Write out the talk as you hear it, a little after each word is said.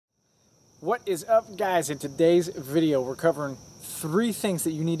What is up, guys? In today's video, we're covering 3 things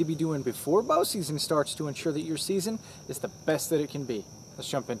that you need to be doing before bow season starts to ensure that your season is the best that it can be. Let's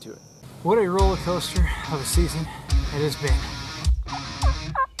jump into it. What a roller coaster of a season it has been.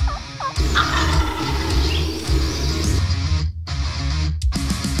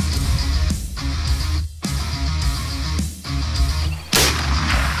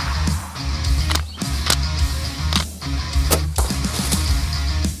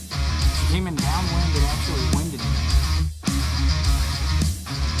 Came in downwind, it actually winded me.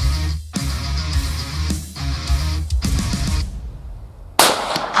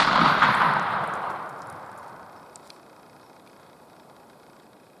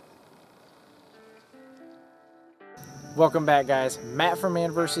 Welcome back, guys. Matt from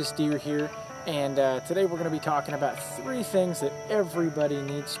manvsdeer here, and today we're going to be talking about 3 things that everybody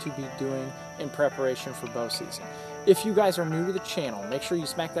needs to be doing in preparation for bow season. If you guys are new to the channel, make sure you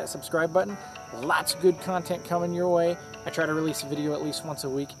smack that subscribe button. Lots of good content coming your way. I try to release a video at least once a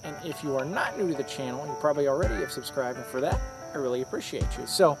week, and if you are not new to the channel, you probably already have subscribed, and for that, I really appreciate you.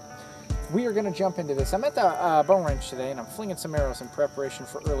 So, we are going to jump into this. I'm at the bow range today, and I'm flinging some arrows in preparation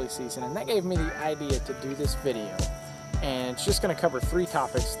for early season, and that gave me the idea to do this video. And it's just going to cover 3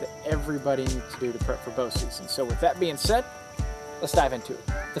 topics that everybody needs to do to prep for bow season. So with that being said, let's dive into it.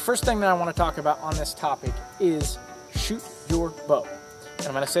 The first thing that I want to talk about on this topic is shoot your bow. And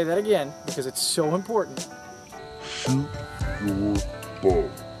I'm going to say that again because it's so important. Shoot your bow.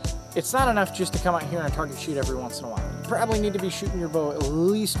 It's not enough just to come out here and target shoot every once in a while. You probably need to be shooting your bow at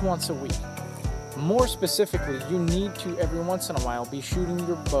least once a week. More specifically, you need to every once in a while be shooting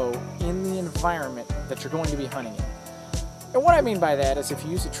your bow in the environment that you're going to be hunting in. And what I mean by that is if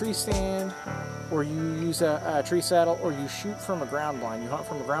you use a tree stand, or you use a tree saddle, or you shoot from a ground blind, you hunt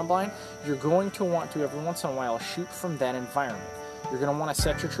from a ground blind, you're going to want to every once in a while shoot from that environment. You're going to want to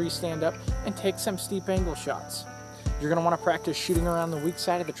set your tree stand up and take some steep angle shots. You're going to want to practice shooting around the weak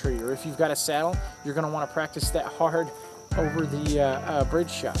side of the tree, or if you've got a saddle, you're going to want to practice that hard over the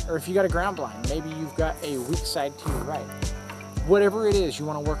bridge shot. Or if you got a ground blind, maybe you've got a weak side to your right. Whatever it is, you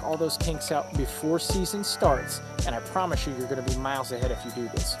want to work all those kinks out before season starts, and I promise you, you're going to be miles ahead if you do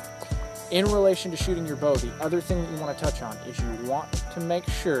this. In relation to shooting your bow, the other thing that you want to touch on is you want to make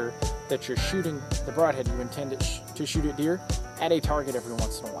sure that you're shooting the broadhead you intend to shoot at deer at a target every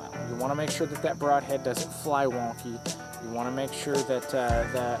once in a while. You want to make sure that that broadhead doesn't fly wonky. You want to make sure that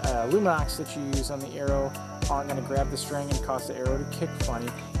the luminox that you use on the arrow aren't going to grab the string and cause the arrow to kick funny.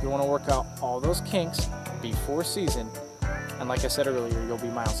 You want to work out all those kinks before season. And like I said earlier, you'll be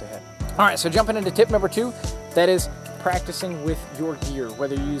miles ahead. All right, so jumping into tip number 2, that is practicing with your gear.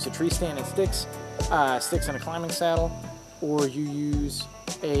 Whether you use a tree stand and sticks and a climbing saddle, or you use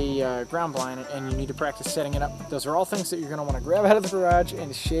a ground blind and you need to practice setting it up. Those are all things that you're gonna wanna grab out of the garage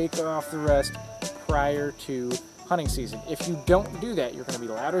and shake off the rust prior to hunting season. If you don't do that, you're gonna be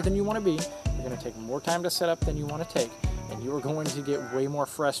louder than you wanna be, you're gonna take more time to set up than you wanna take, and you are going to get way more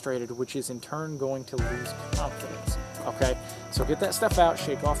frustrated, which is in turn going to lose confidence. Okay, so get that stuff out,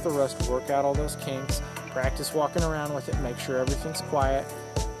 shake off the rust, work out all those kinks, practice walking around with it, make sure everything's quiet,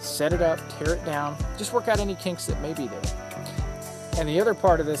 set it up, tear it down, just work out any kinks that may be there. And the other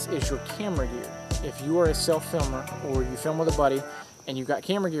part of this is your camera gear. If you are a self-filmer or you film with a buddy and you've got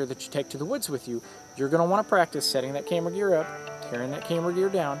camera gear that you take to the woods with you, you're going to want to practice setting that camera gear up, tearing that camera gear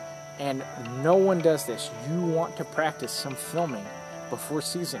down, and no one does this. You want to practice some filming before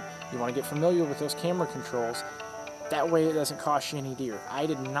season. You want to get familiar with those camera controls. That way it doesn't cost you any deer. I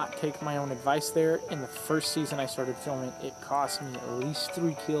did not take my own advice there. In the first season I started filming, it cost me at least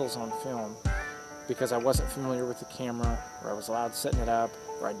 3 kills on film because I wasn't familiar with the camera, or I was allowed setting it up,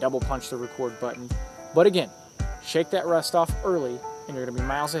 or I double punched the record button. But again, shake that rust off early and you're gonna be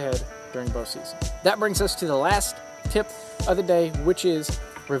miles ahead during bow season. That brings us to the last tip of the day, which is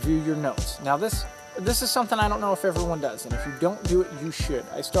review your notes. Now this is something I don't know if everyone does, and if you don't do it, you should.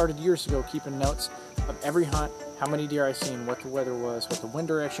 I started years ago keeping notes of every hunt, how many deer I seen, what the weather was, what the wind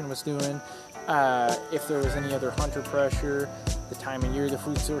direction was doing, if there was any other hunter pressure, the time of year, the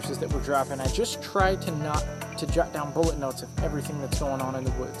food sources that were dropping. I just tried to jot down bullet notes of everything that's going on in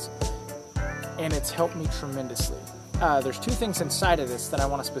the woods, and it's helped me tremendously. There's 2 things inside of this that I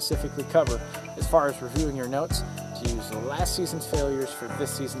want to specifically cover as far as reviewing your notes to use last season's failures for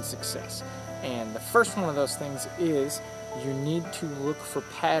this season's success. And the first one of those things is you need to look for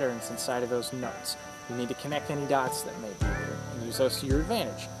patterns inside of those notes. You need to connect any dots that may be there and use those to your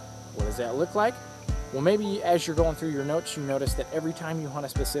advantage. What does that look like? Well, maybe as you're going through your notes, you notice that every time you hunt a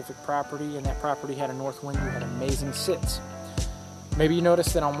specific property and that property had a north wind, you had amazing sits. Maybe you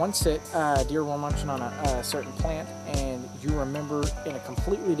noticed that on one sit, deer were munching on a certain plant, and you remember in a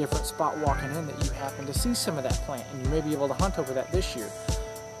completely different spot walking in that you happen to see some of that plant, and you may be able to hunt over that this year.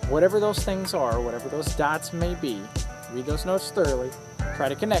 Whatever those things are, whatever those dots may be, read those notes thoroughly, try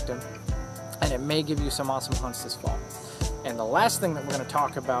to connect them, and it may give you some awesome hunts this fall. And the last thing that we're going to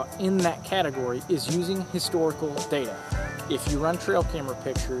talk about in that category is using historical data. If you run trail camera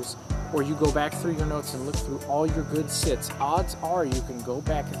pictures, or you go back through your notes and look through all your good sits, odds are you can go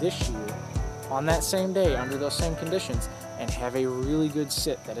back this year on that same day under those same conditions and have a really good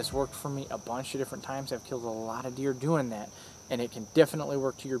sit that has worked for me a bunch of different times. I've killed a lot of deer doing that, and it can definitely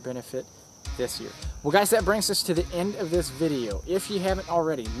work to your benefit this year. Well guys, that brings us to the end of this video. If you haven't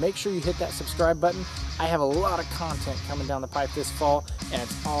already, make sure you hit that subscribe button. I have a lot of content coming down the pipe this fall, and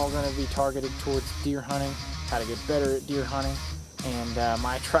it's all going to be targeted towards deer hunting, how to get better at deer hunting, and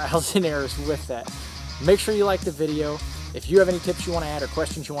my trials and errors with that. Make sure you like the video. If you have any tips you want to add or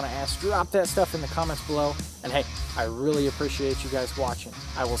questions you want to ask, drop that stuff in the comments below. And hey, I really appreciate you guys watching.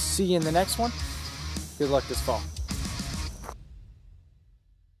 I will see you in the next one. Good luck this fall.